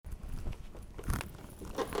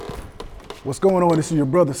What's going on? This is your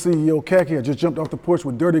brother, CEO Khacki. I just jumped off the porch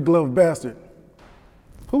with Dirty Glove Bastard.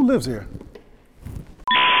 Who lives here?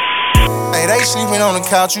 Hey, they sleeping on the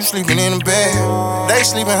couch, you sleeping in the bed. They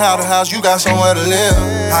sleeping out the house, you got somewhere to live.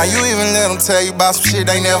 How you even let them tell you about some shit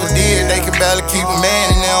they never did? They can barely keep a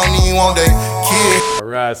man and they don't even want their kid. All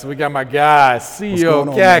right, so we got my guy, CEO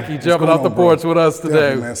Khacki, jumping off the porch with us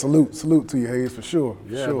today. Definitely, man. Salute to you, Hayes, for sure.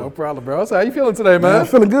 Yeah, sure. no problem, bro. So how you feeling today, man? Man, I'm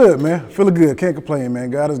feeling good, man. Feeling good. Can't complain, man.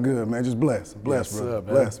 God is good, man. Just blessed. Blessed, Yes, bro. sir,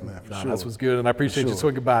 man. Blessed, man. For sure. That's what's good, and I appreciate you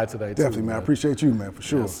swinging by today, Definitely, too, man. I appreciate you, man, for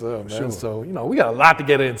sure. Yes, sir, man. Sure. So, we got a lot to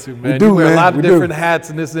get into, man. We do, you wear man. a lot of We different do. hats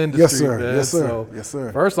in this industry, Yes, sir. man. Yes, sir. So, Yes,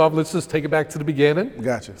 sir. First off, let's just take it back to the beginning.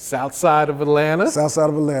 Gotcha. South side of Atlanta. South side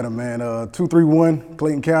of Atlanta, man. 231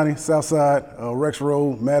 Clayton County, South Side, Rex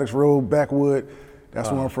Road, Maddox Road, Backwood.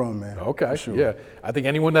 That's where I'm from, man. Okay, for sure. yeah. I think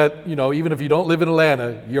anyone that, even if you don't live in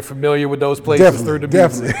Atlanta, you're familiar with those places through the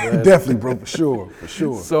music. Definitely, bro, for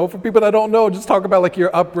sure. So for people that don't know, just talk about like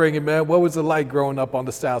your upbringing, man. What was it like growing up on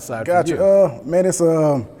the South Side for Gotcha. you? Man, it's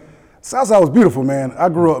South Side was beautiful, man. I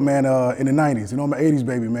grew up, man, in the 90s. I'm an 80s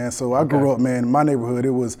baby, man. So I grew up, man, in my neighborhood.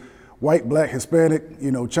 It was white, black, Hispanic,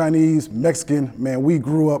 Chinese, Mexican. Man, we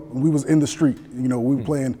grew up, we was in the street. We were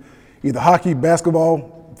playing either hockey,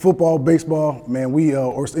 basketball, football, baseball, man,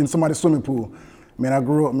 or in somebody's swimming pool. Man, I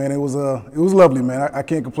grew up, man, it was lovely, man. I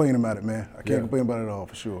can't complain about it, man. I can't complain about it at all,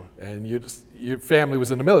 for sure. And your family was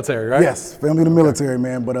in the military, right? Yes, family in the military,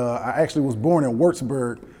 man. But I actually was born in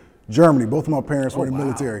Würzburg, Germany. Both of my parents were in the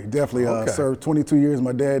military. Definitely served 22 years,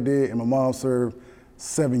 my dad did, and my mom served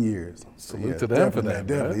 7 years. Salute to them for that,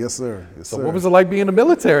 definitely, man. yes, sir. Yes, So sir. what was it like being a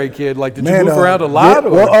military kid? Like, did you move around a lot? Yeah,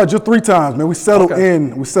 well, just 3 times, man. We settled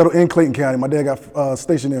in Clayton County. My dad got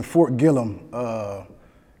stationed in Fort Gillem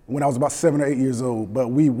when I was about 7 or 8 years old. But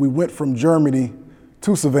we went from Germany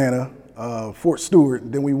to Savannah, Fort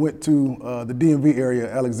Stewart. Then we went to the DMV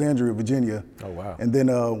area, Alexandria, Virginia. Oh, wow. And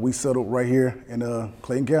then we settled right here in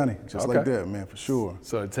Clayton County, just like that, man, for sure.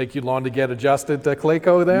 So it take you long to get adjusted to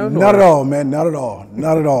Clayco then? Not at all, man. Not at all.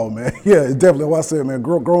 Not at all, man. Yeah, it's definitely what I said, man.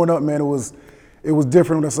 Growing up, man, it was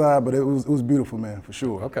different on the side, but it was beautiful, man, for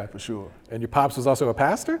sure. Okay. For sure. And your pops was also a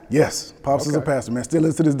pastor? Yes, pops is a pastor, man. Still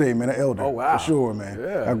is to this day, man. An elder. Oh, wow. For sure, man.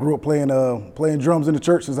 Yeah. I grew up playing drums in the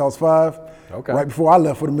church since I was 5. Okay. Right before I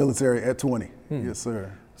left for the military at 20. Yes,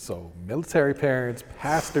 sir. So military parents,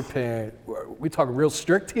 pastor parent. We talking real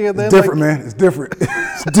strict here then? It's different, man. It's different.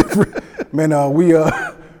 It's different. Man,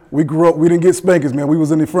 we grew up, we didn't get spankings, man. We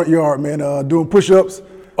was in the front yard, man, doing push-ups,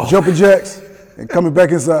 jumping jacks, and coming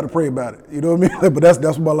back inside to pray about it. You know what I mean? But that's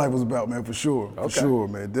what my life was about, man, for sure. For sure,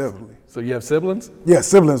 man, definitely. So you have siblings? Yeah,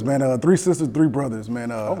 siblings, man. 3 sisters, 3 brothers, man.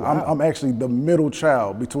 Wow. I'm actually the middle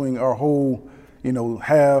child between our whole,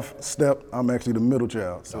 half step. I'm actually the middle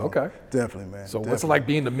child. So definitely, man. So what's it like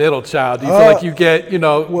being the middle child? Do you feel like you get,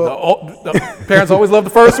 the parents always love the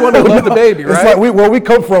first one, they love the baby, right? It's like where we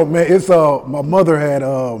come from, man. It's my mother had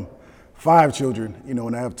 5 children,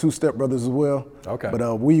 and I have 2 stepbrothers as well. Okay.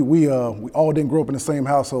 But we all didn't grow up in the same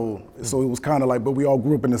household, so it was kind of like, but we all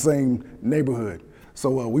grew up in the same neighborhood.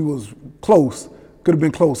 So we was close, could have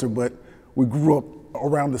been closer, but we grew up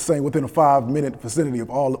around the same, within a 5-minute vicinity of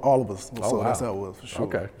all of us. So wow. that's how it was, for sure.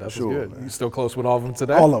 Okay, that's sure, good. man. You still close with all of them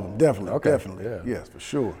today? All of them, definitely. Okay. Definitely. Yeah. Yes, for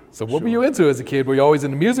sure. So what were you into as a kid? Were you always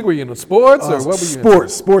into music? Were you into sports, or what were you into?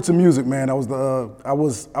 Sports and music, man. I was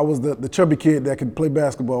the chubby kid that could play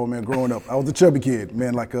basketball, man. Growing up, I was the chubby kid,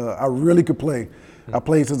 man. Like I really could play. I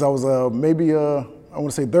played since I was maybe I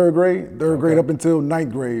want to say third grade up until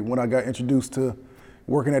 9th grade when I got introduced to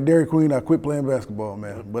working at Dairy Queen. I quit playing basketball,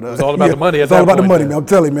 man. But it was all about the money at that point. It's all about the money, then. man. I'm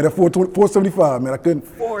telling you, man. That 475, man. I couldn't.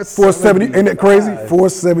 470. Ain't that crazy?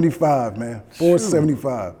 475, man.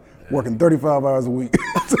 475. Working 35 hours a week.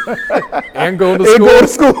 And going to and school? going to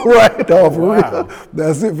school, right? Oh, for real.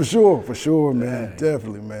 That's it, for sure, man.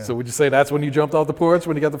 Definitely, man. So would you say that's when you jumped off the porch,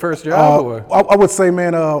 when you got the first job? Or? I would say,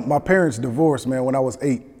 man, my parents divorced, man, when I was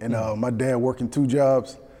 8, and my dad working 2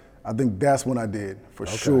 jobs. I think that's when I did, for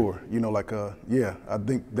sure. I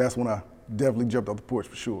think that's when I definitely jumped off the porch,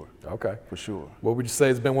 for sure. Okay. For sure. What would you say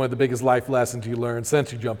has been one of the biggest life lessons you learned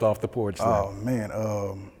since you jumped off the porch? Oh, man.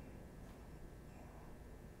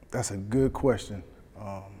 That's a good question.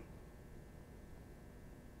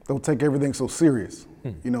 Don't take everything so serious.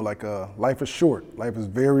 Life is short. Life is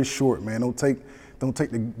very short, man. Don't take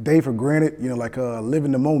the day for granted. Live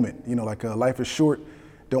in the moment. Life is short.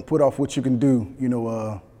 Don't put off what you can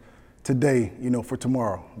do, today, for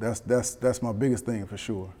tomorrow. That's my biggest thing, for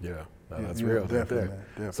sure. Yeah. No, that's real. Definitely, man.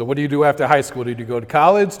 Definitely. So what do you do after high school? Did you go to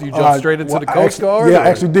college? Did you jump straight into the Coast Guard? Yeah, I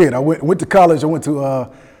actually did. I went to college. I went to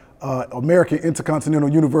American Intercontinental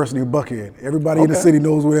University in Buckhead. Everybody in the city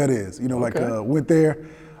knows where that is. Went there.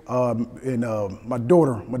 And my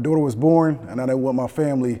daughter was born, and I didn't want my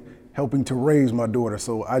family helping to raise my daughter,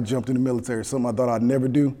 so I jumped in the military, something I thought I'd never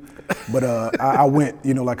do. But I went,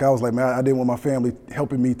 like I was like, man, I didn't want my family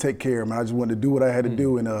helping me take care of me. I just wanted to do what I had to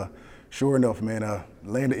do, and sure enough, man,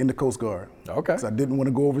 landed in the Coast Guard. Okay. So I didn't want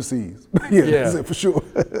to go overseas. yeah, that's it for sure.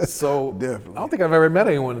 So definitely. I don't think I've ever met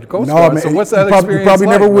anyone in the Coast Guard. Man, so what's that experience You probably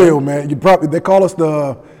like, never man? will, man. They call us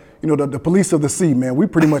the police of the sea, man. We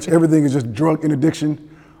pretty much everything is just drunk in addiction.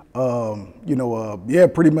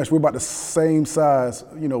 Pretty much we're about the same size.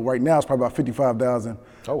 Right now it's probably about 55,000.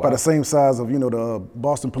 Oh, wow. About the same size of the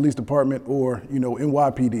Boston Police Department or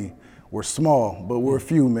NYPD. We're small, but we're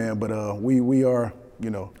few, man. But we are,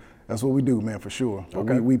 that's what we do, man, for sure.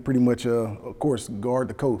 Okay. We pretty much, of course, guard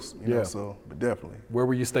the coast. So but definitely. Where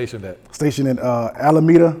were you stationed at? Stationed in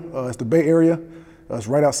Alameda. It's the Bay Area. It's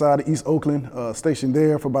right outside of East Oakland. Stationed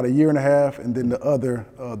there for about a year and a half, and then the other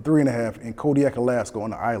 3.5 in Kodiak, Alaska,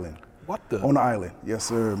 on the island. What the? On the island, yes,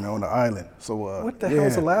 sir, man, on the island. So what the hell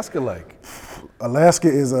is Alaska like? Alaska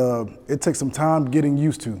is it takes some time getting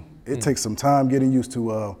used to. It takes some time getting used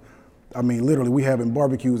to. Literally, we having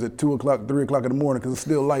barbecues at 2 o'clock, 3 o'clock in the morning because it's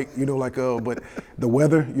still light, but the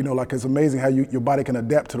weather, it's amazing how your body can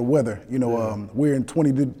adapt to the weather. We're in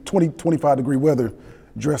 25 degree weather,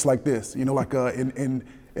 dressed like this, in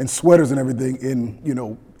sweaters and everything in,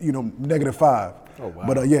 -5. Oh, wow.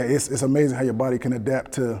 But it's amazing how your body can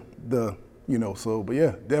adapt to the, but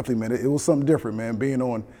yeah, definitely, man. It was something different, man, being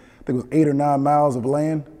on, I think it was 8 or 9 miles of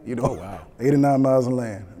land, Oh, wow. 8 or 9 miles of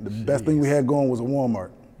land. The best thing we had going was a Walmart.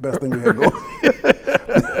 Best thing we had going.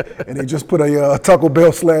 And they just put a Taco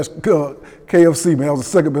Bell / KFC, man. That was the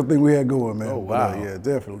second best thing we had going, man. Oh, wow. But,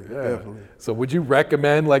 definitely. So would you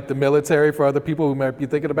recommend the military for other people who might be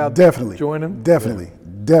thinking about joining?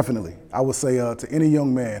 Definitely. I would say to any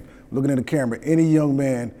young man, looking at the camera, any young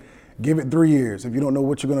man, give it 3 years. If you don't know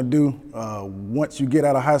what you're gonna do, once you get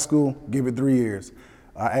out of high school, give it 3 years.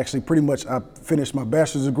 I finished my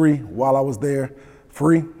bachelor's degree while I was there,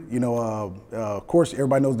 free. Of course,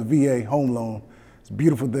 everybody knows the VA home loan. It's a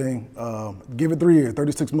beautiful thing. Give it 3 years.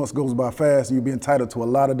 36 months goes by fast, and you'll be entitled to a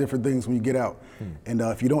lot of different things when you get out. And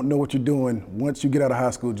if you don't know what you're doing, once you get out of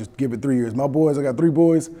high school, just give it 3 years. My boys, I got 3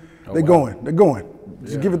 boys. They're going.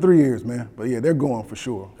 Just give it 3 years, man. But they're going for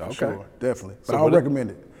sure. Sure, definitely. But I'll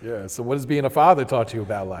recommend it. Yeah. So what has being a father taught you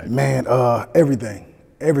about life? Man, everything.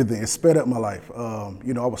 It sped up my life.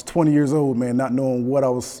 I was 20 years old, man, not knowing what I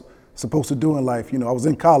was supposed to do in life. I was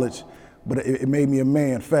in college, but it made me a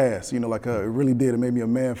man fast. It really did. It made me a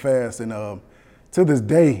man fast. And to this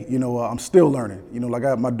day, I'm still learning.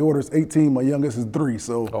 My daughter's 18, my youngest is 3.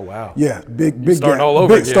 So oh, wow. Yeah, big start gap. all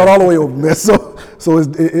over again. Start all the way over, man. So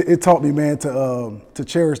it taught me, man, to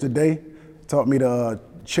cherish the day. It taught me to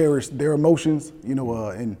cherish their emotions.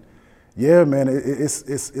 And yeah, man,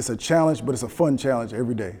 it's a challenge, but it's a fun challenge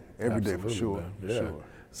every day. Every day, for sure. Man. Yeah. Sure.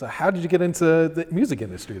 So how did you get into the music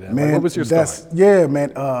industry then? Man, what was your start? Yeah,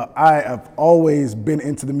 man, I have always been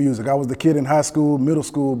into the music. I was the kid in high school, middle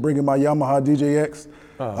school, bringing my Yamaha DJX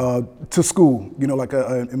to school,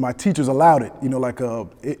 and my teachers allowed it.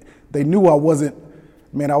 They knew I wasn't,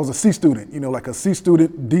 man, I was a C student, a C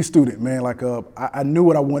student, D student, man. I knew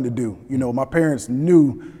what I wanted to do. My parents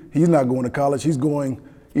knew he's not going to college, he's going,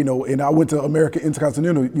 and I went to American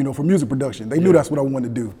Intercontinental, for music production. They knew that's what I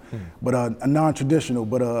wanted to do, but a non-traditional.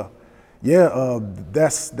 But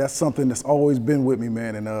that's something that's always been with me,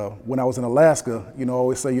 man. And when I was in Alaska, I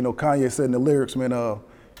always say, Kanye said in the lyrics, man,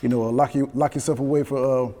 lock yourself away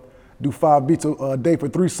for do 5 beats a day for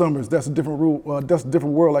 3 summers. That's a different rule. That's a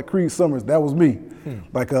different world, like Creed Summers. That was me.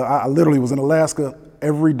 I literally was in Alaska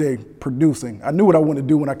every day producing. I knew what I wanted to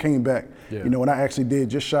do when I came back. And I actually did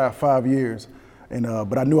just shy of 5 years. And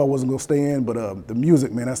but I knew I wasn't gonna stay in. But the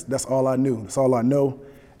music, man, that's all I knew. That's all I know.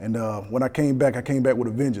 And when I came back with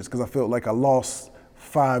a vengeance because I felt like I lost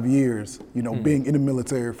 5 years, being in the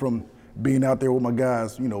military from being out there with my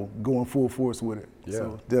guys, going full force with it. Yeah.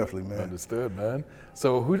 So definitely, man. Understood, man.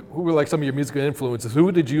 So who were like some of your musical influences?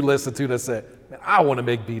 Who did you listen to that said, man, I want to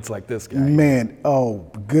make beats like this guy? Man,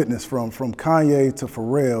 oh goodness, from Kanye to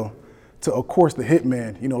Pharrell to, of course, the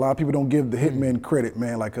Hitman. A lot of people don't give the Hitman credit,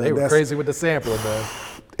 man. They were crazy with the sampler, man.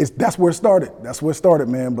 That's where it started. That's where it started,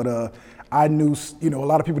 man. But I knew, a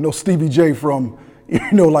lot of people know Stevie J from,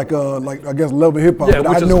 like I guess Love and Hip Hop. Yeah,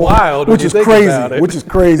 but which I know, is wild. Which is crazy. Which is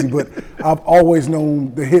crazy. But I've always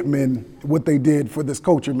known the Hitmen, what they did for this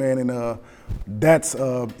culture, man. And that's,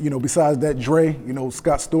 besides that, Dre,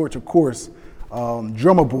 Scott Storch, of course.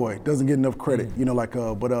 Drummer Boy doesn't get enough credit,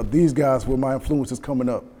 but these guys were my influences coming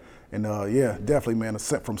up. And yeah, definitely, man,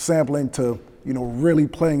 from sampling to, really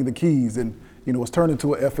playing the keys and you know, it's turned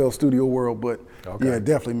into a FL Studio world. But Okay. yeah,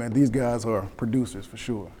 definitely, man, these guys are producers for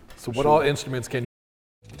sure. So what all instruments can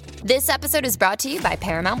This episode is brought to you by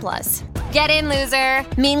Paramount Plus. Get in, loser!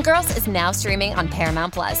 Mean Girls is now streaming on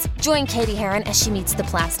Paramount Plus. Join Katie Heron as she meets the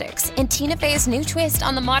plastics in Tina Fey's new twist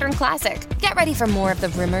on the modern classic. Get ready for more of the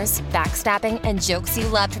rumors, backstabbing, and jokes you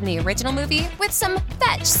loved from the original movie with some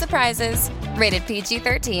fetch surprises. Rated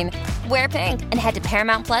PG-13. Wear pink and head to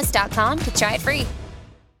ParamountPlus.com to try it free.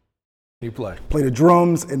 you play? Play the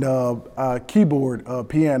drums and keyboard,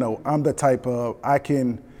 piano. I'm the type of, I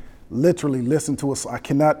can literally listen to I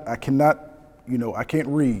cannot, you know, I can't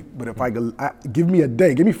read, but if give me a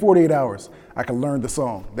day, give me 48 hours, I can learn the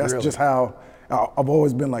song. That's Really? just how I've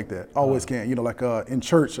always been like that. Always can. You know, like in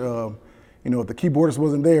church, you know, if the keyboardist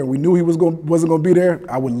wasn't there, we knew he wasn't going to be there,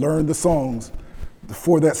 I would learn the songs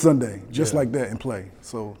for that Sunday, just like that, and play.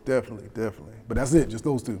 So definitely. But that's it, just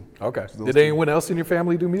those two. Okay. Just those Did two. anyone else in your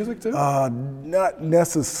family do music too? Not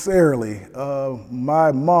necessarily.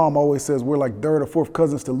 My mom always says we're like third or fourth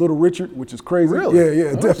cousins to Little Richard, which is crazy. Really? Yeah,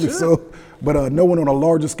 Oh, definitely. shit. So, but no one on a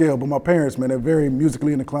larger scale. But my parents, man, they're very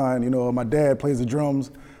musically inclined. You know, my dad plays the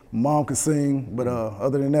drums, mom can sing. But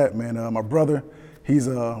other than that, man, my brother, he's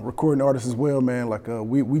a recording artist as well, man. Like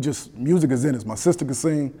we just, music is in us. My sister can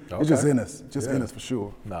sing. It's just Okay. in us. Just in Yeah. us for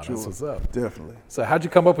sure. Nah, sure. that's what's up. Definitely. So how'd you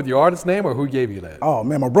come up with your artist name, or who gave you that? Oh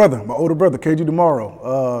man, my brother, my older brother, KG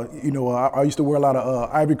Tomorrow. You know, I used to wear a lot of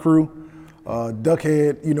Ivy Crew,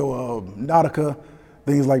 Duckhead, you know, Nautica,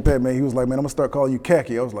 things like that, man. He was like, man, I'm gonna start calling you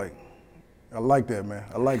Khacki. I was like, I like that, man.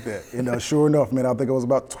 I like that. And sure enough, man, I think I was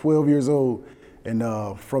about 12 years old. And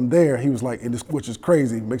from there, he was like, which is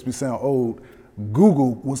crazy, makes me sound old,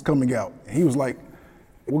 Google was coming out. He was like,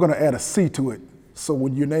 we're gonna add a C to it. So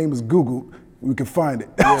when your name is Google, we can find it.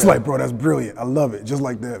 I was like, bro, that's brilliant. I love it. Just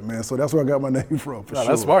like that, man. So that's where I got my name from, for No, sure.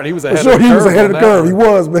 that's smart. He was For ahead sure, of the he was curve ahead on of the that curve. one. He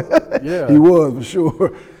was, man. Yeah. He was, for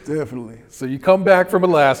sure. Definitely. So you come back from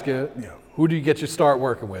Alaska. Yeah. Who do you get your start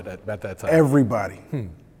working with at that time? Everybody.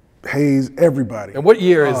 Hayes, everybody. And what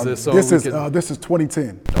year is this? So this we is can- this is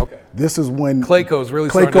 2010. Okay. This is when Clayco's really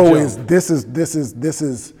starting to Clayco jump. is this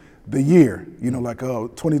is the year. You know, like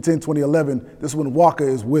 2010, 2011. This is when Waka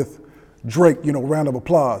is with Drake. You know, round of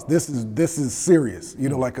applause. This is serious. You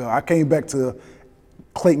know, like I came back to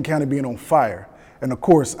Clayton County being on fire, and of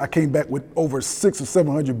course I came back with over 600 or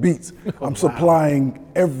 700 beats. I'm supplying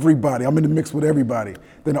everybody. I'm in the mix with everybody.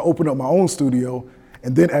 Then I opened up my own studio.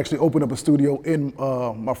 And then actually opened up a studio in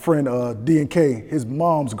my friend D&K, his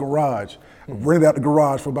mom's garage. Rented out the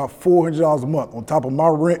garage for about $400 a month on top of my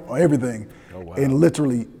rent or everything. Oh, wow. And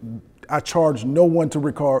literally, I charged no one to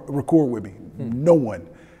record with me. No one.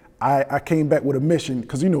 I came back with a mission,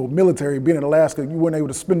 because you know, military, being in Alaska, you weren't able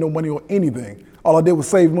to spend no money on anything. All I did was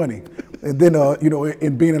save money. And then, you know,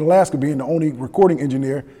 in being in Alaska, being the only recording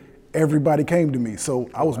engineer, everybody came to me. So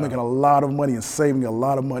I was making a lot of money and saving a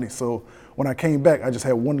lot of money. So when I came back, I just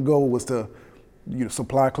had one goal, was to, you know,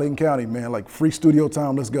 supply Clayton County, man, like free studio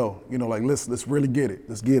time, let's go. You know, like let's really get it.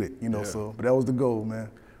 Let's get it, you know, Yeah. so, but that was the goal, man.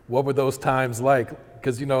 What were those times like?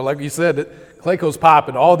 Because, you know, like you said, Clayco's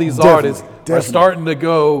popping. All these Definitely, artists are definitely. starting to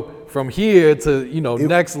go from here to, you know,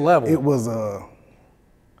 next level. It was,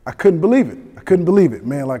 I couldn't believe it,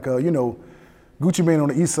 man. Like, you know, Gucci Mane on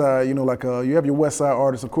the east side, you know, like you have your west side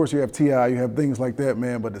artists, of course you have T.I., you have things like that,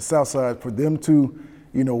 man, but the south side, for them to,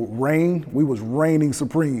 you know, reign, we was reigning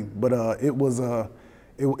supreme, but it was a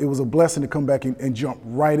blessing to come back and jump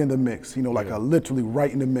right in the mix, you know, like literally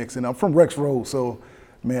right in the mix. And I'm from Rex Road, so,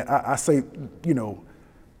 man, I say, you know,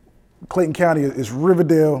 Clayton County is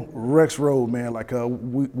Riverdale, Rex Road, man. Like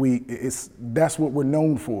that's what we're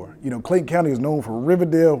known for. You know, Clayton County is known for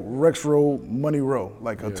Riverdale, Rex Road, Money Row.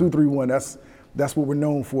 Like 231, that's what we're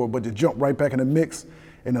known for. But to jump right back in the mix,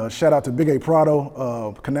 and shout out to Big A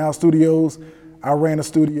Prado, Canal Studios. I ran a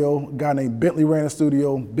studio. A guy named Bentley ran a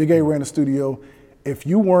studio. Big A ran a studio. If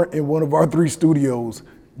you weren't in one of our 3 studios,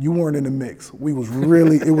 you weren't in the mix. We was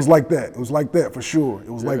really, it was like that. It was like that for sure. It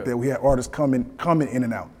was like that. We had artists coming in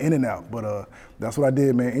and out. But that's what I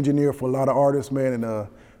did, man. Engineer for a lot of artists, man, and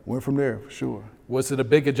went from there for sure. Was it a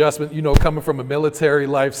big adjustment, you know, coming from a military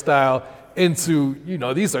lifestyle into, you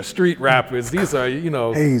know, these are street rappers, these are, you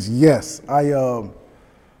know. Hayes, yes.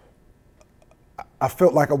 I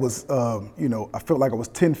felt like I was, you know, I felt like I was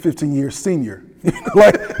 10, 15 years senior.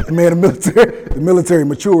 Like, man, the military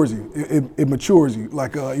matures you. It matures you.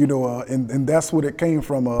 Like, you know, and that's what it came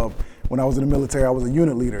from. When I was in the military, I was a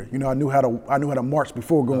unit leader. You know, I knew how to march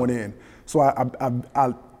before going in. So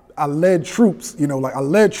I led troops. You know, like I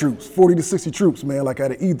led troops, 40 to 60 troops, man. Like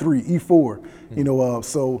at an E3, E4. You know,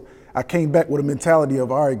 so I came back with a mentality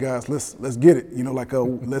of, all right, guys, let's get it. You know, like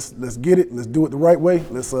let's get it. Let's do it the right way.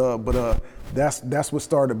 That's what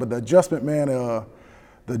started. But the adjustment, man, the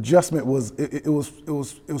adjustment was it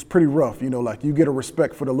was pretty rough. You know, like you get a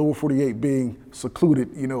respect for the lower 48 being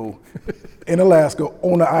secluded. You know, in Alaska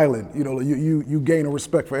on an island. You know, you gain a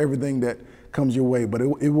respect for everything that comes your way. But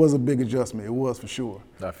it was a big adjustment. It was for sure.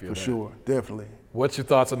 I feel for that. sure, definitely. What's your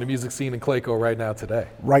thoughts on the music scene in Clayco right now today?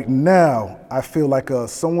 Right now, I feel like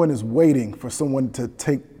someone is waiting for someone to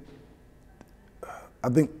take.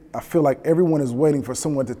 I feel like everyone is waiting for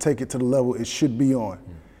someone to take it to the level it should be on,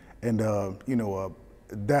 and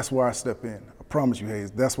that's where I step in. I promise you,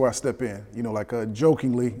 Hayes. That's where I step in. You know, like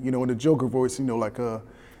jokingly, you know, in the Joker voice, you know, like the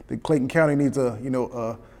Clayton County needs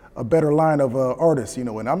a better line of artists, you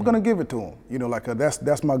know, and I'm gonna give it to them. You know, like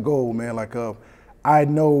that's my goal, man. Like I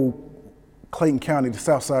know. Clayton County, the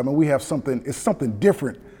South Side, man, we have it's something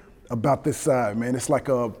different about this side, man. It's like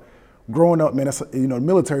growing up, man, the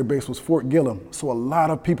military base was Fort Gillem. So a lot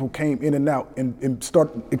of people came in and out and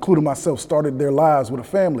including myself, started their lives with a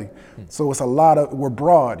family. So it's we're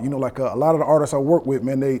broad, you know, like a lot of the artists I work with,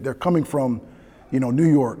 man, they're coming from, you know,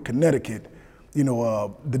 New York, Connecticut, you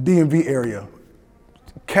know, the DMV area,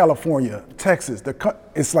 California, Texas.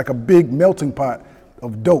 It's like a big melting pot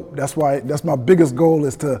of dope. That's my biggest goal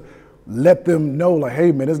is to let them know, like,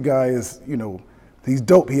 hey, man, this guy is, you know, he's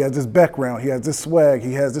dope. He has this background. He has this swag.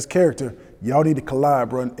 He has this character. Y'all need to collab,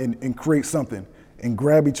 bro, and create something and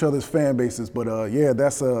grab each other's fan bases. But yeah,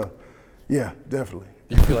 definitely.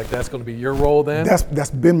 Do you feel like that's going to be your role then? That's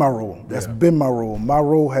been my role. That's been my role. My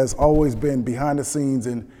role has always been behind the scenes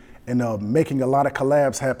and making a lot of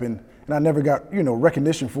collabs happen. And I never got, you know,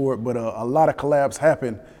 recognition for it, but a lot of collabs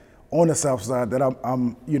happen on the South Side that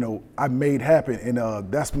I made happen, and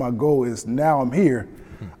that's my goal. Is now I'm here,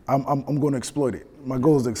 I'm going to exploit it. My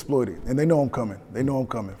goal is to exploit it, and they know I'm coming. They know I'm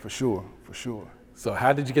coming for sure. So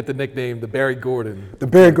how did you get the nickname, the Barry Gordon? The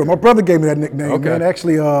Barry Gordon. My brother gave me that nickname, okay. Man.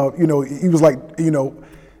 Actually, he was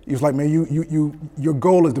like, man, your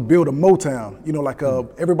goal is to build a Motown. You know, like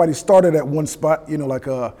everybody started at one spot. You know, like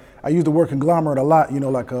I used the word conglomerate a lot. You know,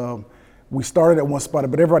 like. We started at one spot,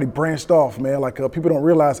 but everybody branched off, man. Like people don't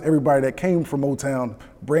realize everybody that came from Motown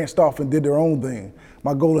branched off and did their own thing.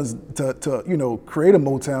 My goal is to create a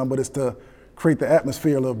Motown, but it's to create the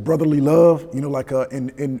atmosphere of brotherly love. You know, like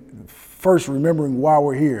in first remembering why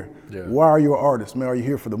we're here. Yeah. Why are you an artist, man? Are you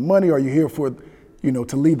here for the money? Or are you here for, you know,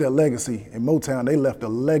 to leave that legacy? In Motown, they left a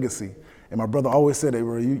legacy, and my brother always said, "Hey,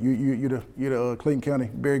 bro, you're the Clayton County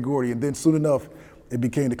Barry Gordy." And then soon enough, it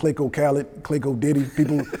became the Clayco Khaled, Clayco Diddy.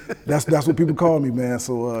 People, that's what people call me, man.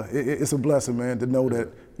 So it's a blessing, man, to know that,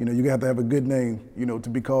 you know, you have to have a good name, you know, to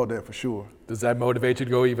be called that for sure. Does that motivate you to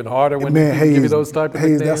go even harder when man, people give you those type of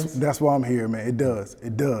nicknames? That's why I'm here, man. It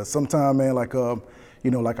does. Sometimes, man, like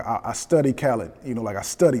I study Khaled. You know, like I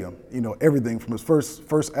study him. You know, everything from his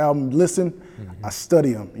first album, Listen. Mm-hmm. I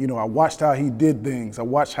study him. You know, I watched how he did things. I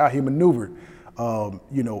watched how he maneuvered.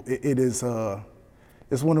 You know, it's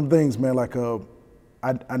one of them things, man. Like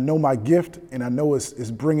I know my gift, and I know it's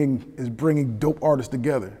bringing dope artists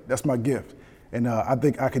together. That's my gift, and I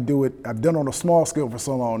think I could do it. I've done it on a small scale for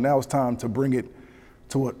so long. Now it's time to bring it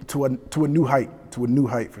to a new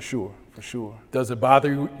height, for sure. Does it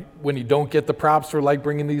bother you when you don't get the props for like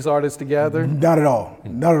bringing these artists together? Not at all.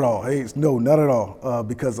 Hey, no, not at all.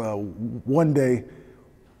 Because one day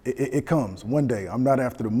it comes. One day, I'm not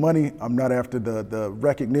after the money. I'm not after the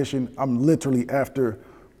recognition. I'm literally after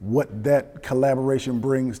what that collaboration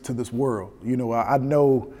brings to this world. You know, I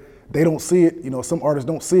know they don't see it. You know, some artists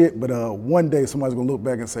don't see it, but one day somebody's gonna look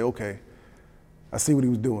back and say, okay, I see what he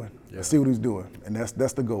was doing. Yeah. I see what he's doing, and that's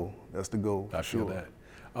the goal. That's the goal. I feel that.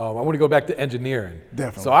 I want to go back to engineering.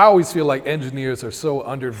 Definitely. So I always feel like engineers are so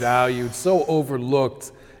undervalued, so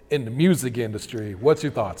overlooked in the music industry. What's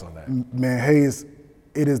your thoughts on that? Man, Hayes,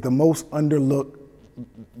 it is the most underlooked.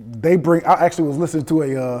 I actually was listening to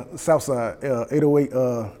a Southside,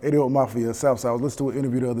 808 Mafia, Southside. I was listening to an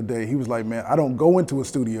interview the other day. He was like, man, I don't go into a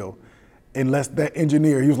studio unless that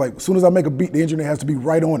engineer, he was like, as soon as I make a beat, the engineer has to be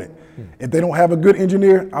right on it. If they don't have a good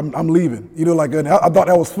engineer, I'm leaving. You know, like, I thought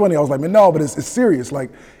that was funny. I was like, man, no, but it's serious.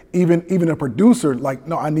 Like, even a producer, like,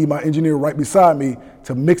 no, I need my engineer right beside me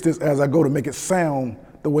to mix this as I go to make it sound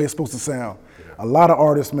the way it's supposed to sound. A lot of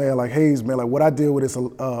artists, man, like Hayes, man, like what I deal with is,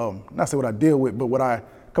 not say what I deal with, but what I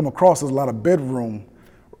come across is a lot of bedroom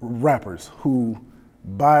rappers who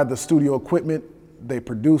buy the studio equipment, they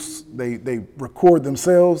produce, they record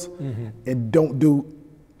themselves, and don't do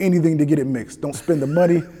anything to get it mixed. Don't spend the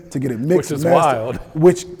money to get it mixed. Which is wild.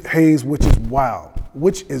 Which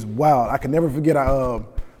is wild. I can never forget,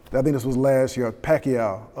 I think this was last year,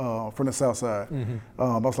 Pacquiao from the South Side.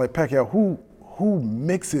 I was like, Pacquiao, who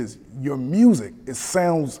mixes your music? It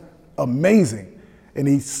sounds amazing. And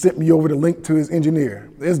he sent me over the link to his engineer.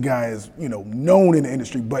 This guy is, known in the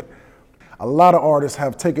industry, but a lot of artists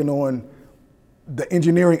have taken on the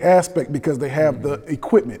engineering aspect because they have the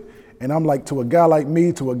equipment. And I'm like, to a guy like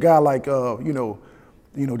me, to a guy like,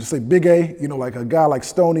 just say Big A, like a guy like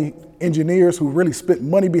Stoney, engineers who really spent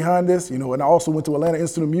money behind this, and I also went to Atlanta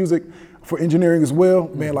Institute of Music for engineering as well,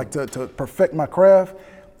 man, like to perfect my craft.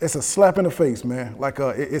 It's a slap in the face, man. Like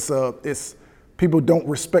it's people don't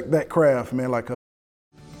respect that craft, man. Like.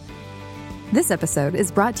 This episode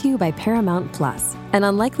is brought to you by Paramount Plus. An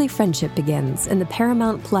unlikely friendship begins in the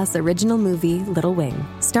Paramount Plus original movie Little Wing,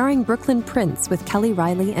 starring Brooklyn Prince with Kelly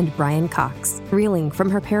Riley and Brian Cox. Reeling from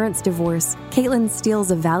her parents' divorce, Caitlin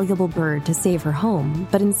steals a valuable bird to save her home,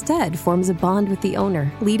 but instead forms a bond with the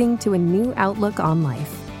owner, leading to a new outlook on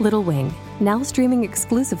life. Little Wing, now streaming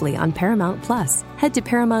exclusively on Paramount Plus. Head to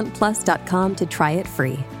ParamountPlus.com to try it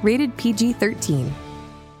free. Rated PG-13.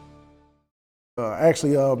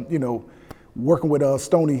 Working with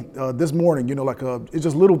Stoney this morning, it's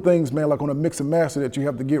just little things, man, like on a mix and master that you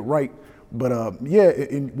have to get right. But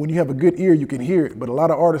when you have a good ear, you can hear it. But a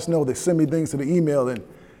lot of artists know they send me things to the email, and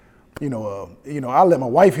I let my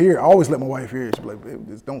wife hear it. I always let my wife hear it. She's like,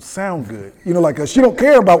 it don't sound good. She don't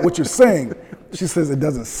care about what you're saying. She says it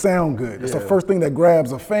doesn't sound good. It's the first thing that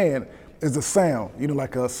grabs a fan is the sound.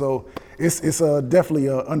 So it's definitely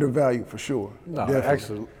undervalued for sure. No, definitely.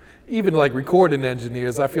 Actually. Even like recording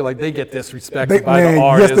engineers, I feel like they get disrespected by the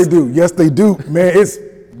artists. Yes, they do. Yes, they do, man.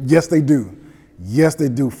 Yes, they do. Yes, they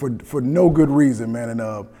do for no good reason, man.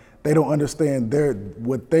 And they don't understand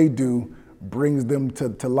what they do brings them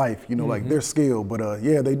to life. Like their skill. But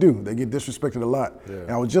they do. They get disrespected a lot. Yeah.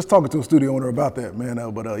 And I was just talking to a studio owner about that, man.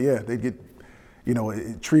 They get.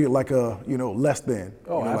 Treated like a, less than.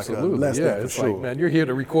 Oh, absolutely. Like less than, it's for sure. like, man, you're here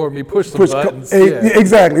to record me, push some buttons.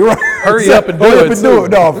 Exactly, right. Hurry up and do it.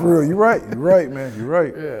 No, for real. You're right, man. You're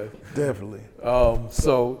right. Yeah. Definitely.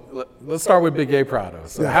 So let's start with Big A Prado.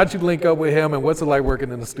 So how'd you link up with him, and what's it like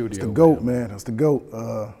working in the studio? It's the GOAT, man. It's the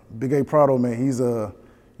GOAT. Big A Prado, man, he's the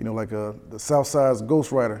Southside's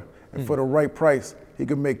ghostwriter. And for the right price, he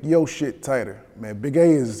can make your shit tighter. Man, Big A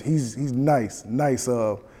he's nice.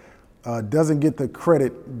 Doesn't get the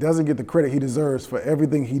credit he deserves for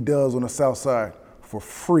everything he does on the South Side for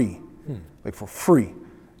free, like for free.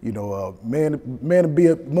 Man to be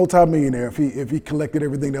a multi-millionaire if he collected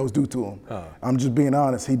everything that was due to him. I'm just being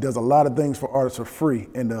honest. He does a lot of things for artists for free,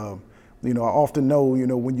 and I often know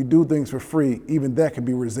when you do things for free, even that can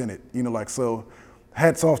be resented. So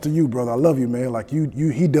hats off to you, brother. I love you, man. Like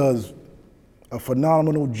he does a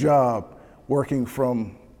phenomenal job working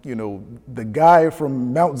from. The guy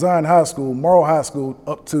from Mount Zion High School, Morrow High School,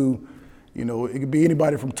 up to, it could be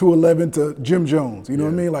anybody from 211 to Jim Jones. You know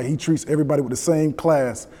what I mean? Like he treats everybody with the same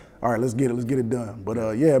class. All right, let's get it done. But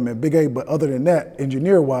man, Big A. But other than that,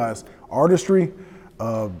 engineer-wise, artistry,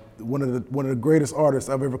 one of the greatest artists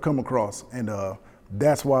I've ever come across, and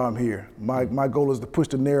that's why I'm here. My goal is to push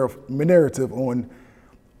the narrative on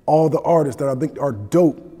all the artists that I think are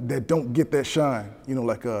dope that don't get that shine, and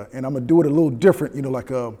I'm gonna do it a little different, I'm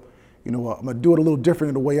gonna do it a little different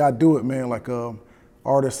in the way I do it, man. Like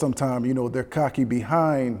artists sometimes, they're cocky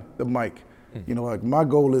behind the mic, like my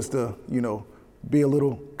goal is to, be a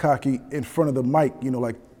little cocky in front of the mic,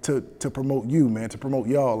 to promote you, man, to promote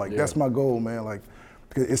y'all. Like that's my goal, man. Like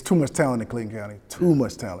because it's too much talent in Clayton County, too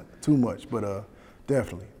much talent, too much. But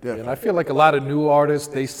definitely. And I feel like a lot of new artists,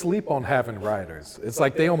 they sleep on having writers. It's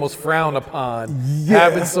like they almost frown upon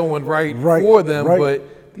having someone write for them,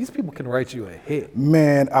 but these people can write you a hit.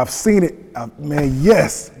 Man, I've seen it.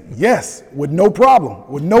 Yes, with no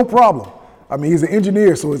problem. I mean, he's an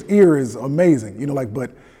engineer, so his ear is amazing,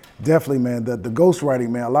 but definitely, man, the ghostwriting,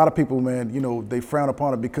 man, a lot of people, man, they frown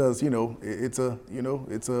upon it because,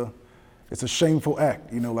 it's a shameful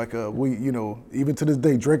act, even to this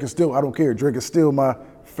day, Drake is still, I don't care, Drake is still one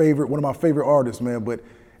of my favorite artists, man, but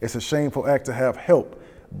it's a shameful act to have help.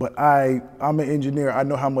 But I'm an engineer, I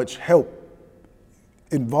know how much help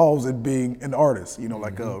involves in being an artist,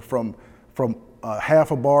 from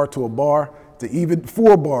half a bar to a bar to even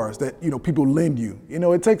 4 bars that, people lend you.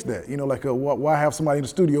 It takes that, why have somebody in the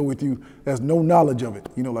studio with you that has no knowledge of it?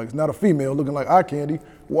 It's not a female looking like eye candy.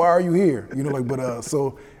 Why are you here?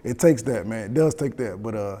 So it takes that, man. It does take that.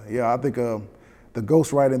 But I think the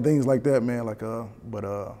ghostwriting, things like that, man,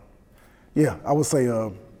 I would say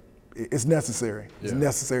it's necessary. It's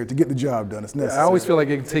necessary to get the job done. It's necessary. I always feel like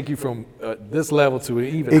it can take you from this level to an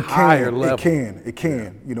even higher level. It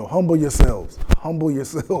can. Humble yourselves.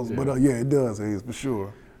 But it does, for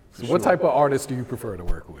sure. So what type of artists do you prefer to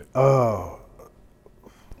work with?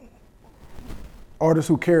 Artists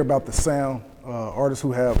who care about the sound, artists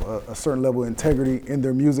who have a certain level of integrity in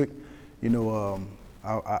their music. You know,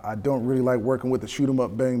 I don't really like working with the shoot 'em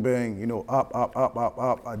up, bang bang. You know, op.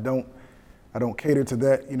 I don't cater to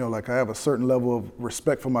that. You know, like I have a certain level of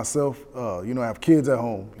respect for myself. You know, I have kids at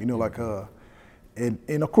home. You know, like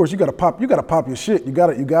and of course you gotta pop your shit. You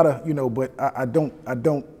gotta you know. But I don't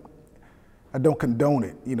condone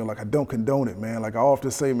it. You know, like I don't condone it, man. Like I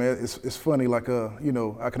often say, man, it's funny. Like you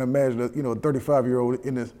know, I can imagine a 35-year-old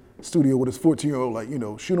in the studio with his 14-year-old, like, you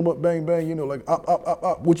know, shoot 'em up, bang bang. You know, like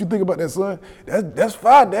up. What you think about that, son? That's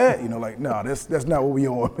fine, Dad. You know, like nah, that's not what we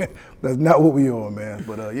on, man. That's not what we on, man.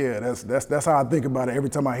 But yeah, that's how I think about it every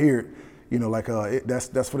time I hear it. You know, like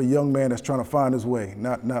that's for the young man that's trying to find his way,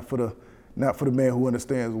 not for the man who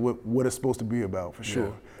understands what it's supposed to be about, for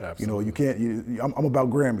sure. Yeah, you know, you can't. I'm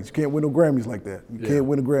about Grammys. You can't win no Grammys like that. You can't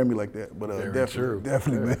win a Grammy like that. But definitely,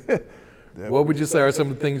 man. Definitely. What would you say are some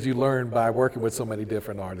of the things you learned by working with so many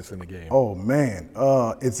different artists in the game? Oh man,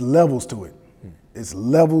 it's levels to it. It's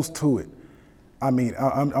levels to it. I mean,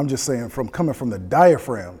 I'm just saying, coming from the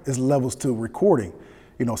diaphragm, it's levels to recording.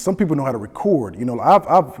 You know, some people know how to record. You know,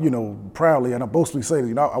 I've you know, proudly and I boastfully say this.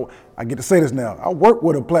 You know, I get to say this now. I work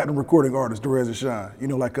with a platinum recording artist, Derez and Shine. You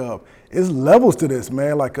know, like it's levels to this,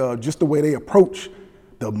 man. Like just the way they approach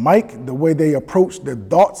the mic, the way they approach their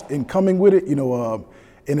thoughts in coming with it. You know,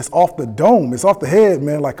 and it's off the dome, it's off the head,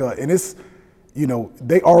 man. Like and it's, you know,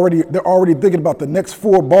 they're already thinking about the next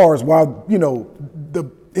 4 bars while, you know, the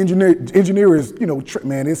engineer is, you know,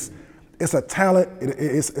 man. It's a talent.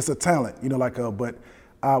 It's a talent. You know, like but.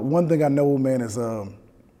 One thing I know, man, is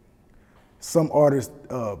some artists,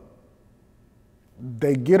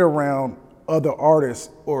 they get around other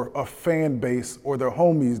artists or a fan base or their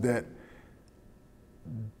homies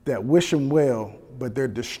that wish them well, but they're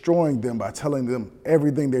destroying them by telling them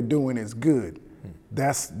everything they're doing is good.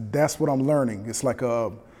 That's what I'm learning. It's like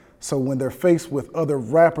so when they're faced with other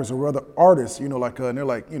rappers or other artists, you know, like and they're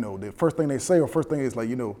like, you know, the first thing they say or first thing is like,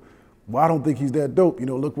 you know, well, I don't think he's that dope. You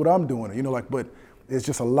know, look what I'm doing. You know, like, but it's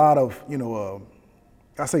just a lot of, you know,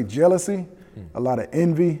 I say jealousy, a lot of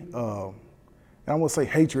envy, and I won't say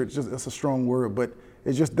hatred. It's a strong word, but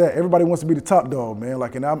it's just that everybody wants to be the top dog, man.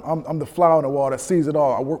 Like, and I'm the fly on the wall that sees it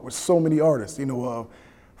all. I work with so many artists, you know,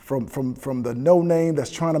 from the no name that's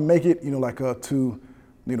trying to make it, you know, like to,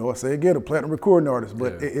 you know, I say again, a platinum recording artist,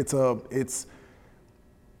 but it's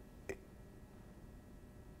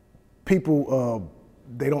people.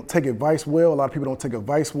 They don't take advice well. A lot of people don't take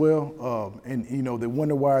advice well, and you know, they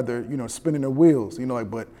wonder why they're, you know, spinning their wheels. You know,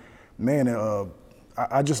 like, but man,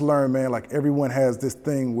 I just learned, man, like everyone has this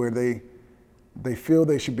thing where they feel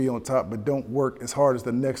they should be on top, but don't work as hard as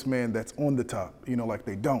the next man that's on the top. You know, like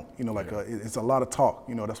they don't. You know, like it's a lot of talk.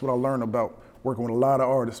 You know, that's what I learned about working with a lot of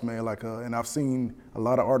artists, man. Like, and I've seen a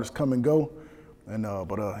lot of artists come and go, and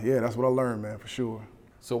but yeah, that's what I learned, man, for sure.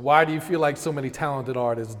 So why do you feel like so many talented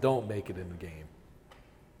artists don't make it in the game?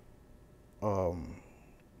 I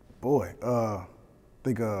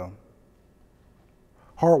think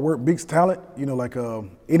hard work beats talent. You know, like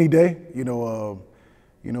any day. You know,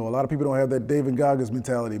 a lot of people don't have that David Goggins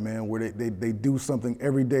mentality, man, where they do something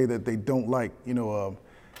every day that they don't like. You know,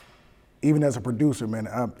 even as a producer, man,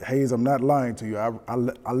 Hayes, I'm not lying to you.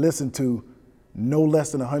 I listen to no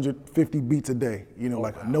less than 150 beats a day. You know,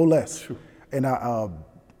 like no less. And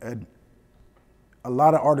and a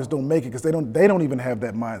lot of artists don't make it because they don't even have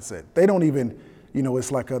that mindset. They don't even, you know,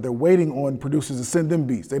 it's like they're waiting on producers to send them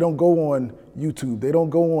beats. They don't go on YouTube. They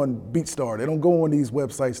don't go on BeatStar. They don't go on these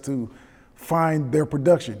websites to find their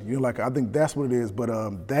production. You know, like I think that's what it is. But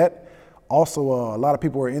that also, a lot of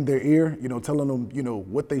people are in their ear, you know, telling them, you know,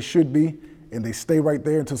 what they should be, and they stay right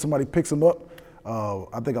there until somebody picks them up.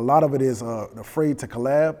 I think a lot of it is afraid to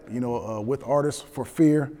collab, you know, with artists for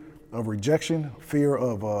fear of rejection, fear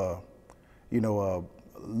of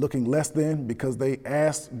looking less than because they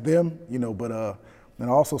asked them, you know, but and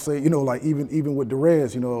I also say, you know, like even with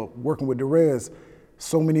Derez, you know, working with Derez,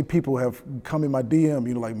 so many people have come in my DM,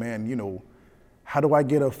 you know, like, man, you know, how do I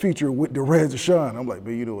get a feature with Derez and Shine? I'm like,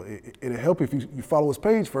 but you know, it'll help if you follow his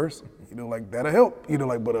page first, you know, like that'll help, you know,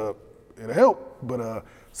 like, but it'll help, but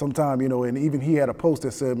sometimes, you know, and even he had a post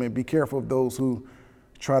that said, man, be careful of those who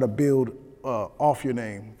try to build off your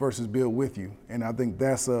name versus build with you, and I think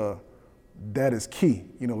that is key.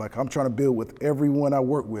 You know, like I'm trying to build with everyone I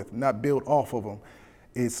work with, not build off of them.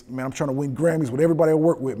 It's, man, I'm trying to win Grammys with everybody I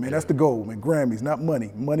work with, man. That's the goal, man. Grammys, not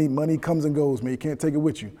money. Money comes and goes, man. You can't take it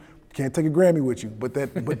with you. You can't take a Grammy with you, but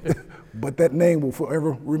that name will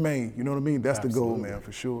forever remain. You know what I mean? That's Absolutely. The goal, man,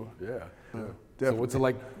 for sure. Yeah. So what's it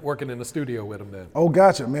like working in the studio with him then? Oh,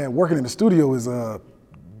 gotcha, man. Working in the studio is,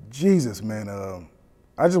 Jesus, man.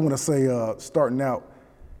 I just want to say, starting out,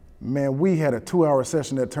 man, we had a 2-hour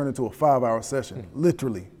session that turned into a 5-hour session,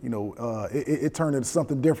 literally. It turned into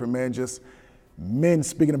something different, man. Just men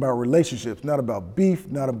speaking about relationships, not about beef,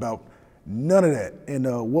 not about none of that. And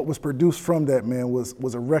what was produced from that, man,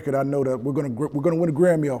 was a record I know that we're gonna win a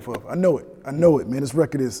Grammy off of. I know it, man. This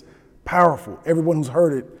record is powerful. Everyone who's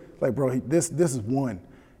heard it, like, bro, this is one.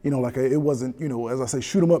 It wasn't, as I say,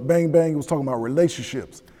 shoot 'em up, bang, bang. It was talking about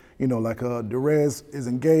relationships. Derez is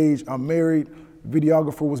engaged, I'm married,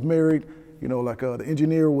 videographer was married, the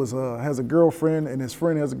engineer has a girlfriend and his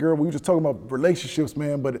friend has a girl. We were just talking about relationships,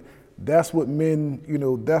 man, but that's what men,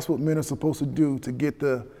 that's what men are supposed to do to get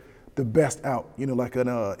the best out.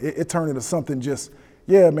 It turned into something just,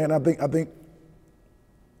 yeah, man, I think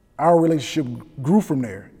our relationship grew from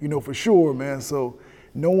there, for sure, man. So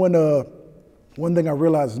no one, one thing I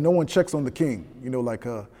realized is no one checks on the king,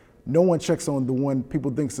 no one checks on the one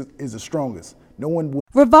people think is the strongest. No one.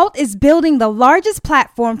 Revolt is building the largest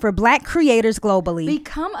platform for Black creators globally.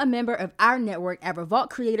 Become a member of our network at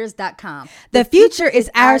revoltcreators.com. The future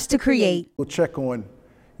is ours to create. We'll check on,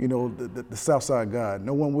 the Southside God.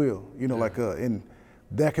 No one will, and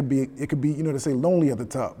that could be, they say lonely at the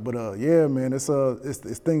top, but yeah, man, it's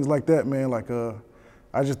things like that, man.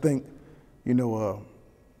 I just think,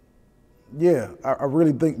 yeah, I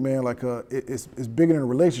really think, man, it's bigger than a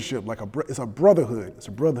relationship. It's a brotherhood. It's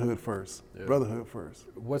a brotherhood first. Yeah. Brotherhood first.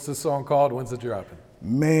 What's the song called? When's it dropping?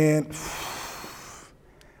 Man,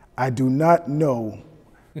 I do not know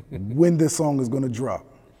when this song is going to drop.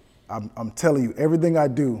 I'm telling you, everything I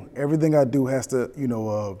do has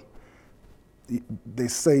to, they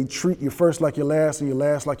say treat your first like your last and your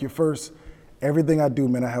last like your first. Everything I do,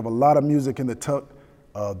 man, I have a lot of music in the tuck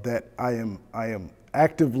that I am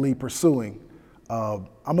actively pursuing. I'm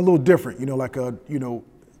a little different,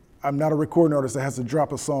 I'm not a recording artist that has to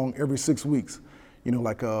drop a song every 6 weeks,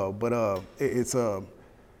 it's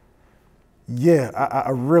yeah,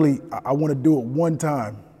 I want to do it one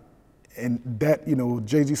time. And that,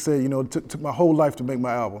 Jay-Z said, it took my whole life to make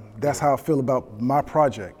my album. That's how I feel about my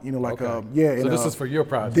project, okay. Yeah. So and, this is for your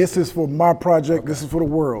project? This is for my project, okay. This is for the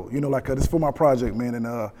world, this is for my project, man, and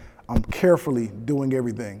I'm carefully doing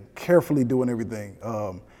everything.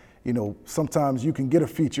 Sometimes you can get a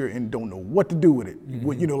feature and don't know what to do with it.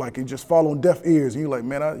 Mm-hmm. It just fall on deaf ears, and you're like,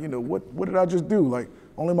 man, what did I just do?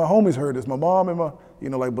 Only my homies heard this, my mom and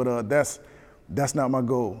my, but that's not my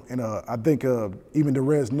goal. And I think even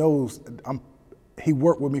Derez knows he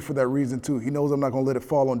worked with me for that reason too. He knows I'm not gonna let it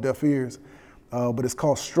fall on deaf ears. But it's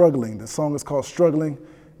called Struggling. The song is called Struggling.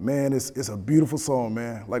 Man, it's a beautiful song,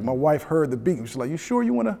 man. My wife heard the beat and she's like, you sure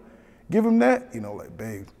you wanna give him that?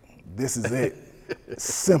 Babe, this is it. It's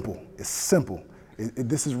simple.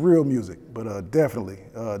 This is real music, but definitely.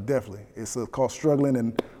 It's called Struggling,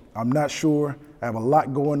 and I'm not sure. I have a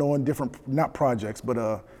lot going on, different, not projects,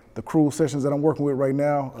 but the Cruel sessions that I'm working with right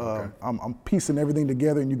now, okay. I'm piecing everything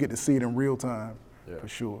together, and you get to see it in real time, for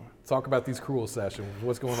sure. Talk about these Cruel sessions.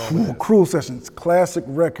 What's going on with this? Cruel sessions, classic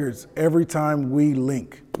records every time we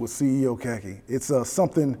link with CEO Khacki. It's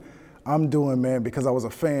something I'm doing, man, because I was a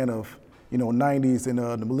fan of, 90s and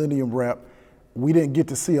the millennium rap. We didn't get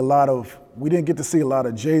to see a lot of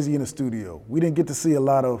Jay-Z in the studio. We didn't get to see a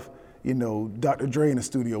lot of, Dr. Dre in the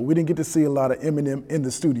studio. We didn't get to see a lot of Eminem in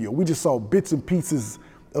the studio. We just saw bits and pieces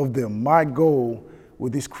of them. My goal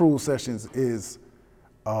with these Cruel sessions is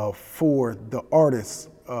for the artists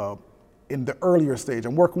in the earlier stage.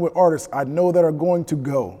 I'm working with artists I know that are going to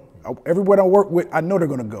go. Everyone I work with, I know they're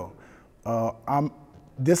going to go.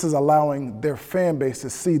 This is allowing their fan base to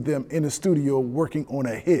see them in the studio working on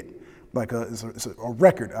a hit, it's a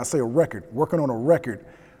record. I say a record, working on a record,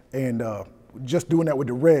 and just doing that with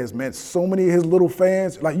Derez, man. So many of his little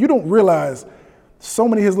fans, you don't realize, so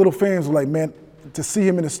many of his little fans were like, man, to see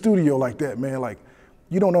him in the studio like that, man,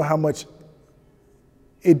 you don't know how much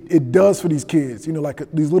it does for these kids,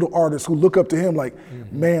 these little artists who look up to him,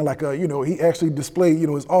 man, he actually displayed,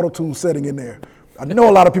 his auto-tune setting in there. I know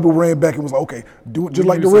a lot of people ran back and was like, okay, do it just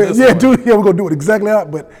like Derez. Yeah, we're gonna do it exactly how,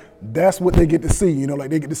 but that's what they get to see,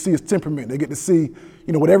 they get to see his temperament. They get to see,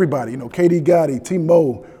 with everybody, KD Gotti,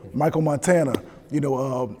 T-Mo, Michael Montana,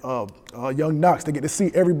 Young Knox. They get to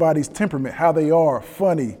see everybody's temperament, how they are,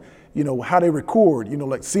 funny, how they record,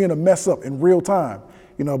 seeing a mess up in real time,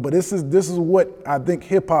 but this is what I think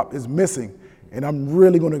hip hop is missing, and I'm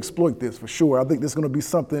really going to exploit this for sure. I think this is going to be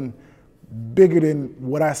something bigger than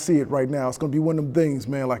what I see it right now. It's going to be one of them things,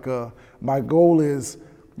 man. My goal is,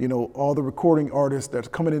 all the recording artists that's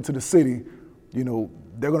coming into the city, they're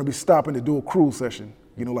going to be stopping to do a Cruel session,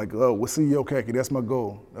 You know, like with CEO Khacki, that's my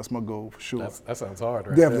goal. That's my goal for sure. That sounds hard,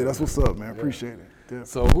 right? Definitely, there. that's what's up, man. Appreciate it. Definitely.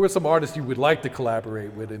 So who are some artists you would like to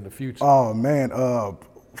collaborate with in the future? Oh man,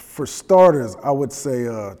 for starters, I would say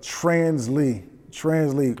Trans Lee.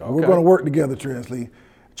 Trans Lee, we're gonna work together. Trans Lee.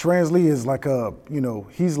 Trans Lee is like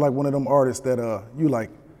he's like one of them artists that you like.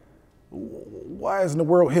 Why isn't the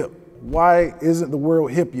world hip? Why isn't the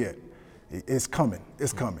world hip yet? It's coming.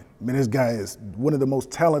 It's coming. I mean, this guy is one of the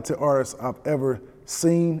most talented artists I've ever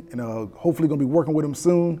seen, and hopefully gonna be working with him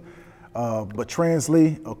soon. But Trans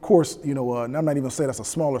Lee, of course, you know, and I'm not even saying that's a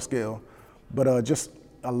smaller scale, but just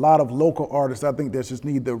a lot of local artists I think that just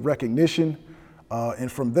need the recognition.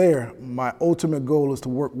 And from there, my ultimate goal is to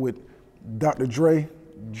work with Dr. Dre,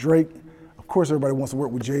 Drake. Of course, everybody wants to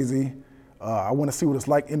work with Jay-Z. I want to see what it's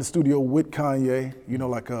like in the studio with Kanye, you know,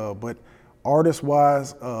 like, but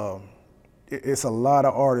artist-wise, it's a lot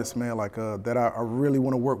of artists, man, like that I really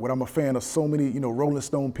want to work with. I'm a fan of so many, you know, Rolling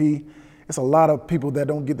Stone P. It's a lot of people that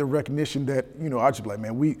don't get the recognition that, you know, I just be like,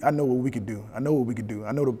 man, I know what we could do. I know what we could do.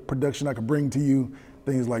 I know the production I could bring to you,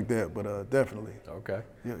 things like that, but definitely. Okay.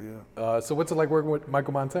 Yeah. So what's it like working with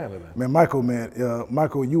Michael Montana then? Man,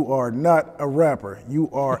 Michael, you are not a rapper. You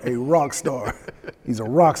are a rock star. He's a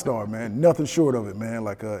rock star, man. Nothing short of it, man.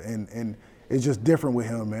 Like, and it's just different with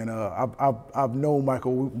him, man. I've known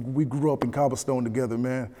Michael. We grew up in Cobblestone together,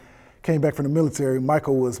 man. Came back from the military.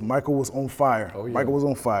 Michael was on fire. Oh, yeah. Michael was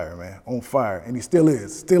on fire, man. On fire, and he still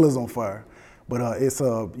is on fire. But it's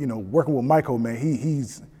you know, working with Michael, man.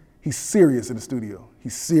 He's serious in the studio.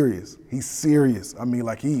 He's serious. He's serious. I mean,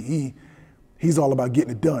 like he's all about getting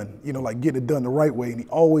it done. You know, like getting it done the right way. And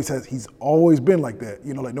he's always been like that.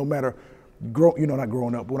 You know, like no matter. Not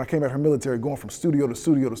growing up, but when I came back from the military, going from studio to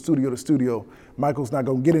studio to studio to studio, Michael's not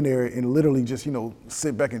gonna get in there and literally just, you know,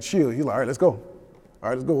 sit back and chill. He's like, all right, let's go. All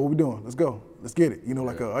right, let's go. What we doing? Let's go. Let's get it. You know,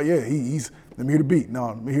 like, he's, let me hear the beat. No,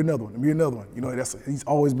 let me hear another one. Let me hear another one. You know, he's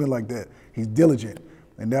always been like that. He's diligent,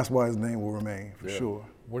 and that's why his name will remain, for sure.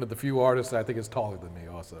 One of the few artists I think is taller than me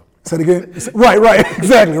also. Say it again? Right,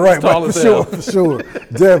 exactly, right. Tall as hell. For sure.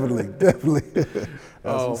 Definitely. That's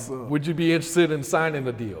what's up. Would you be interested in signing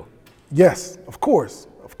a deal? Yes, of course,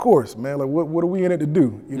 man. Like, what are we in it to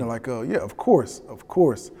do? You know, like, yeah, of course.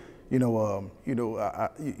 You know,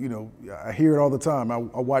 I hear it all the time. I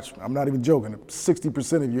watch. I'm not even joking.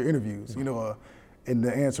 60% of your interviews, you know, and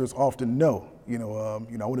the answer is often no. You know,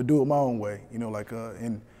 I want to do it my own way. You know, like,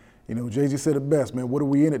 and you know, Jay-Z said it best, man. What are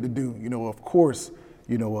we in it to do? You know, of course,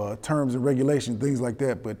 you know, terms and regulations, things like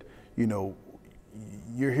that. But you know,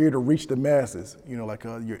 you're here to reach the masses. You know, like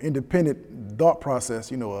your independent thought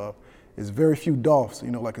process. You know, is very few doffs,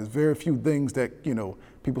 you know, like there's very few things that, you know,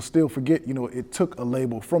 people still forget, you know, it took a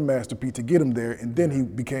label from Master P to get him there, and then he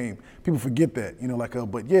became, people forget that, you know, like,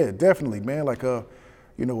 but yeah, definitely, man, like,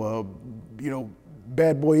 you know,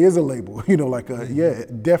 Bad Boy is a label, you know, like, yeah,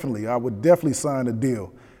 definitely, I would definitely sign a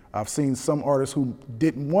deal. I've seen some artists who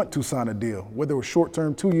didn't want to sign a deal, whether it was short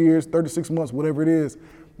term, 2 years, 36 months, whatever it is,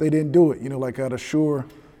 they didn't do it, you know, like out of sure,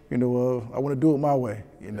 you know, I want to do it my way,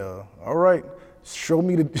 you know, all right. Show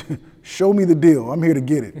me the deal. I'm here to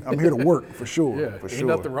get it. I'm here to work for sure. Yeah, for ain't sure.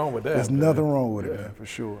 nothing wrong with that. There's nothing wrong with it, man, for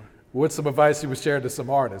sure. What's some advice you would share to some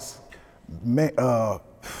artists? Man, the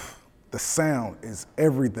sound is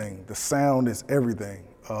everything. The sound is everything.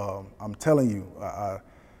 I'm telling you,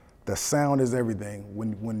 the sound is everything.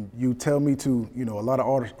 When you tell me to, you know, a lot of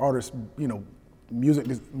artists, you know, music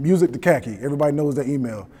to Khacki. Everybody knows that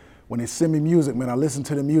email. When they send me music, man, I listen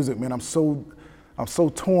to the music, man. I'm so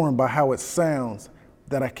torn by how it sounds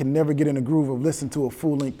that I can never get in the groove of listening to a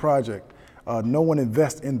full-length project. No one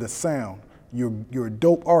invests in the sound. You're a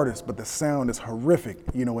dope artist, but the sound is horrific,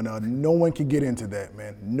 you know, and no one can get into that,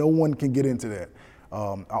 man. No one can get into that.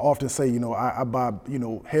 I often say, you know, I buy, you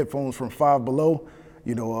know, headphones from Five Below,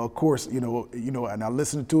 you know, of course, you know, and I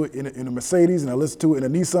listen to it in a Mercedes, and I listen to it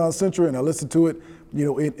in a Nissan Sentra, and I listen to it, you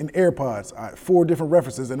know, in AirPods. 4 different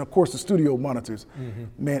references, and of course the studio monitors,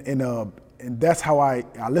 man. And that's how I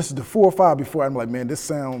listened to 4 or 5 before I'm like, man, this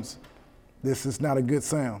is not a good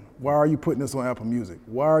sound. Why are you putting this on Apple Music?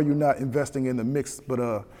 Why are you not investing in the mix?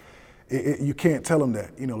 But you can't tell them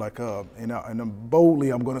that, you know, like, and boldly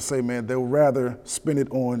I'm gonna say, man, they'll rather spend it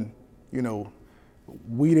on, you know,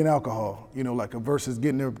 weed and alcohol, you know, like versus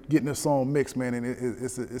getting their song mixed, man. And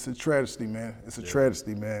it's a tragedy, man. It's a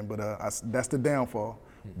tragedy, man. But that's the downfall.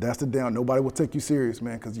 That's the down. Nobody will take you serious,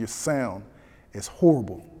 man, because your sound is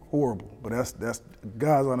horrible. But that's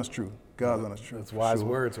God's honest truth. God's honest truth. That's wise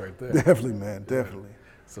words right there. Definitely, man. Definitely.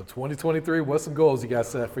 So 2023, what's some goals you got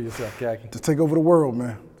set for yourself, Khacki? To take over the world,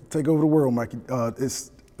 man. To take over the world, Mikey.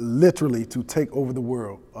 It's literally to take over the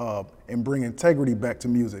world and bring integrity back to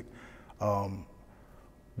music.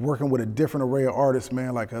 working with a different array of artists,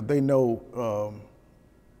 man, like they know,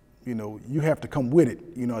 you have to come with it.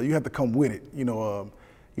 You have to come with it.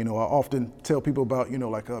 I often tell people about,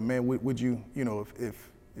 man, would you,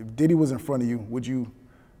 if Diddy was in front of you, would you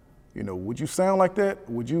sound like that?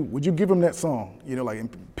 Would you give him that song?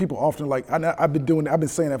 And people often I've been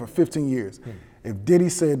saying that for 15 years. If Diddy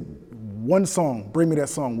said one song, bring me that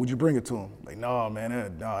song, would you bring it to him? Like, no,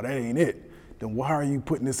 man, that ain't it. Then why are you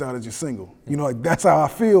putting this out as your single? That's how I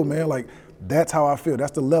feel, man. Like, that's how I feel.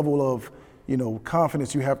 That's the level of,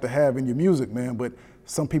 confidence you have to have in your music, man. But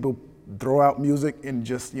some people throw out music and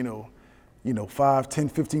just, 5, 10,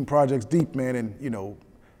 15 projects deep, man, and,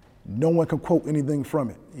 no one can quote anything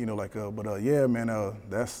from it, yeah, man,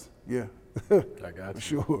 that's, yeah. I got you.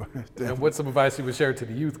 Sure. And what's some advice you would share to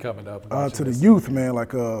the youth coming up? To the youth, man, I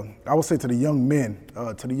would say to the young men,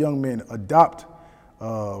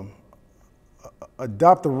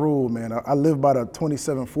 adopt the rule, man. I live by the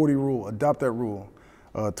 27-40 rule. Adopt that rule.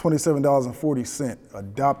 $27.40.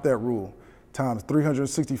 Adopt that rule. Times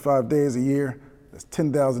 365 days a year. That's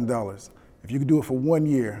 $10,000. If you can do it for 1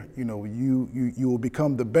 year, you will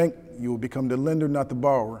become the bank. You will become the lender, not the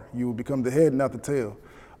borrower. You will become the head, not the tail.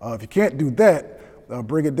 If you can't do that,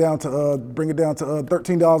 bring it down to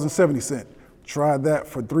 $13.70. Try that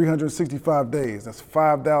for 365 days. That's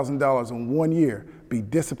 $5,000 in 1 year. Be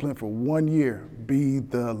disciplined for 1 year. Be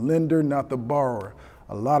the lender, not the borrower.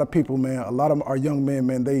 A lot of people, man, a lot of our young men,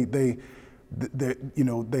 man, they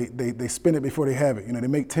spend it before they have it. They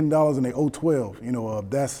make $10 and they owe 12.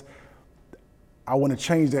 I want to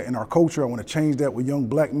change that in our culture. I want to change that with young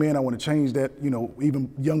black men. I want to change that,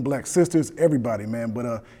 even young black sisters, everybody, man.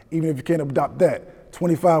 But even if you can't adopt that,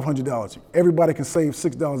 $2,500. Everybody can save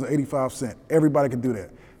 $6.85. Everybody can do that.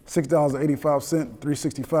 $6.85,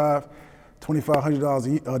 365,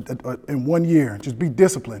 $2,500 in 1 year. Just be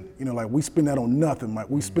disciplined. We spend that on nothing.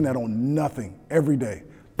 We spend that on nothing every day.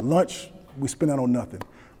 Lunch, we spend that on nothing.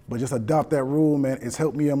 But just adopt that rule, man. It's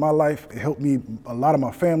helped me in my life. It helped me a lot of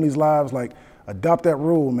my family's lives. Adopt that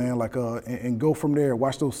rule, man, and go from there.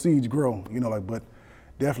 Watch those seeds grow, but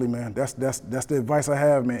definitely, man, that's the advice I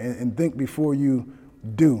have, man, and think before you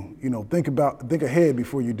do, think ahead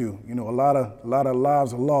before you do. A lot of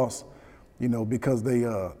lives are lost, because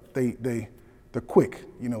they're quick,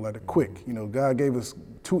 they're quick. God gave us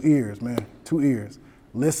 2 ears, man, 2 ears.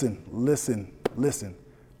 Listen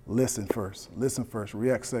first,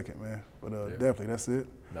 react second, man. But definitely, that's it.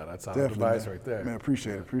 No, that's sound advice right there. Man,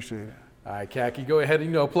 appreciate it. All right, Khacki, go ahead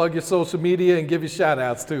and plug your social media and give your shout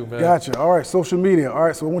outs too, man. Gotcha. All right, social media. All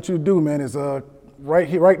right, so what I want you to do, man, is right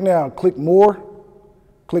here, right now, click more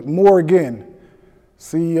again.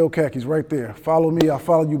 CEO Khacki's right there. Follow me, I'll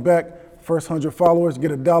follow you back. First 100 followers,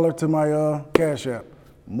 get $1 to my Cash App.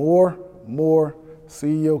 More,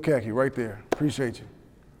 CEO Khacki right there. Appreciate you.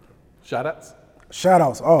 Shout outs? Shout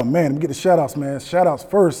outs. Oh man, let me get the shout outs, man. Shout outs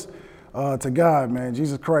first to God, man.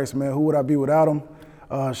 Jesus Christ, man. Who would I be without him?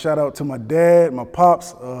 Shout out to my dad, my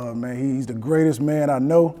pops. Man, he's the greatest man I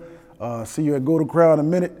know. See you at Golden Crowd in a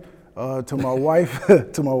minute. To my wife,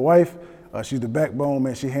 she's the backbone,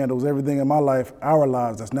 man. She handles everything in my life, our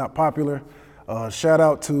lives that's not popular. Shout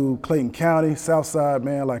out to Clayton County, Southside,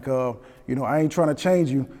 man. I ain't trying to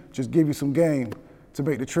change you, just give you some game to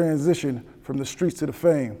make the transition from the streets to the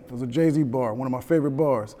fame. It was a Jay-Z bar, one of my favorite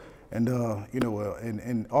bars. And,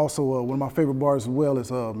 and also one of my favorite bars as well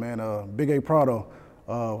is, Big A Prado.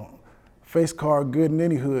 Face card good in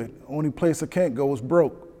any hood. Only place I can't go is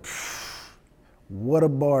broke. What a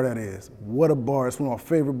bar that is. What a bar. It's one of my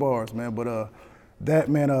favorite bars, man. But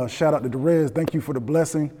shout out to Derez. Thank you for the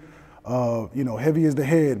blessing. Heavy is the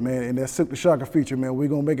head, man. And that Silk the Shocker feature, man, we're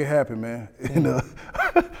gonna make it happen, man. And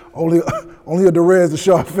only a Derez the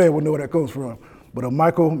Shark fan will know where that comes from. But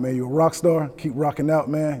Michael, man, you're a rock star. Keep rocking out,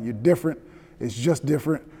 man. You're different. It's just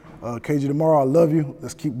different. KG Tomorrow, I love you.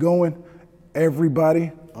 Let's keep going.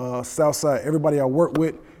 Everybody, Southside, everybody I work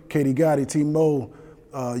with, Katie Gotti, T-Mo,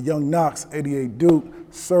 Young Knox, 88 Duke,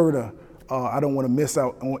 Serta. I don't want to miss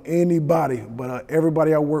out on anybody, but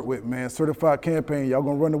everybody I work with, man. Certified Campaign, y'all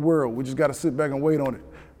gonna run the world. We just gotta sit back and wait on it.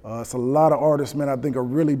 It's a lot of artists, man, I think are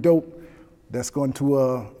really dope that's going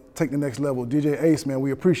to take the next level. DJ Ace, man,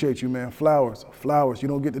 we appreciate you, man. Flowers. You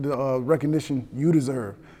don't get the recognition you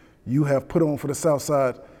deserve. You have put on for the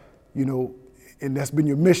Southside, and that's been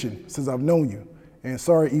your mission since I've known you. And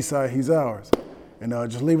sorry, Eastside, he's ours. And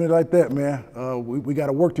just leaving it like that, man. We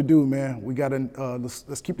got work to do, man. We got to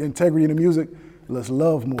let's keep the integrity in the music. Let's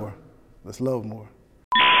love more.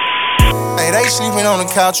 Hey, they sleeping on the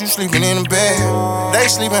couch, you sleeping in the bed. They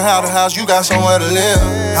sleeping how the house, you got somewhere to live.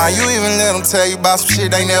 How you even let them tell you about some shit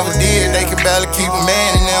they never did? They can barely keep a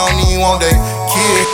man and they don't even want their kid.